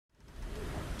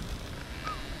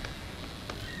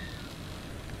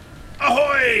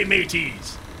Ahoy,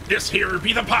 mateys! This here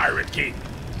be the Pirate King,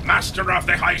 master of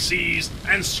the high seas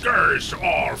and scourge to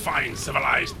all fine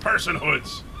civilized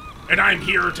personhoods. And I'm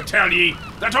here to tell ye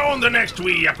that on the next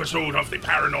wee episode of the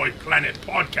Paranoid Planet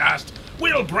podcast,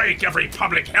 we'll break every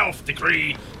public health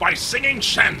decree by singing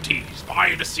shanties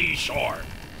by the seashore.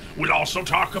 We'll also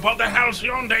talk about the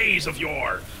halcyon days of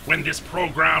yore, when this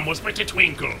program was but a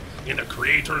twinkle in the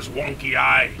creator's wonky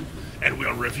eye. And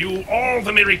we'll review all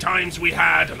the merry times we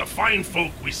had and the fine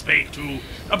folk we spake to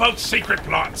about secret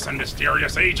plots and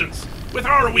mysterious agents with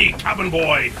our wee cabin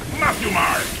boy, Matthew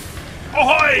Mark.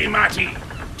 Ahoy, Matty!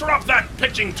 Drop that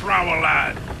pitching trowel,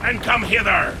 lad, and come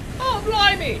hither. Oh,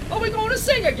 blimey! Are we going to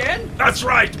sing again? That's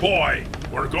right, boy.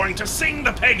 We're going to sing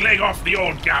the peg leg off the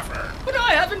old gaffer. But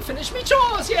I haven't finished me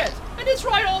chores yet, and it's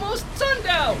right almost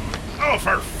sundown. Oh,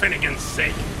 for Finnegan's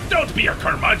sake, don't be a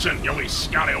curmudgeon, you wee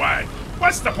scallywag.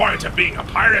 What's the point of being a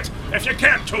pirate if you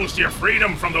can't toast your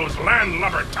freedom from those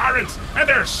landlubber tyrants and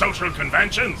their social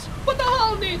conventions? But the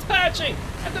hull needs patching,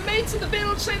 and the mates in the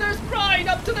bilge say there's brine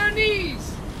up to their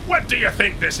knees. What do you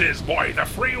think this is, boy, the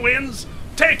free winds?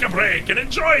 Take a break and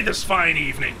enjoy this fine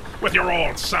evening with your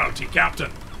old salty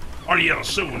captain, or you'll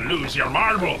soon lose your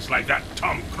marbles like that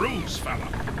Tom Cruise fella.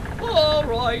 Well, all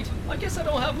right. I guess I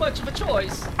don't have much of a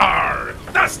choice. Arr,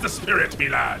 that's the spirit, me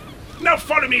lad. Now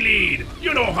follow me lead,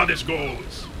 you know how this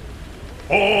goes.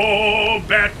 Oh,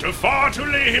 better far to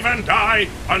live and die,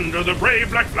 under the brave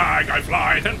black flag I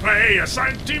fly, than play a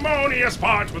sanctimonious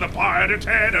part with a pirate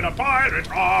head and a pirate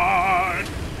heart.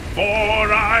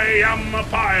 For I am a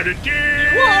pirate king.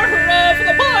 Hurrah for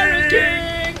the Pirate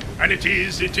King! And it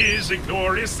is a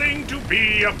glorious thing to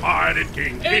be a pirate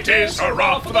king. It is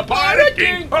hurrah for the Pirate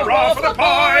King, hurrah for the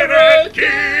Pirate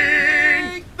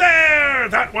King! There,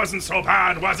 that wasn't so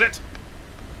bad, was it?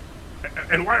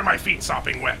 And why are my feet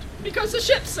sopping wet? Because the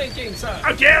ship's sinking, sir.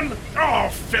 Again? Oh,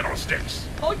 fiddlesticks.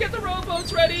 I'll get the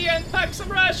rowboats ready and pack some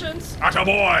rations.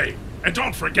 Attaboy! And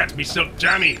don't forget me silk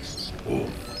jammies. Oh,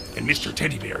 and Mr.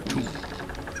 Teddy Bear, too.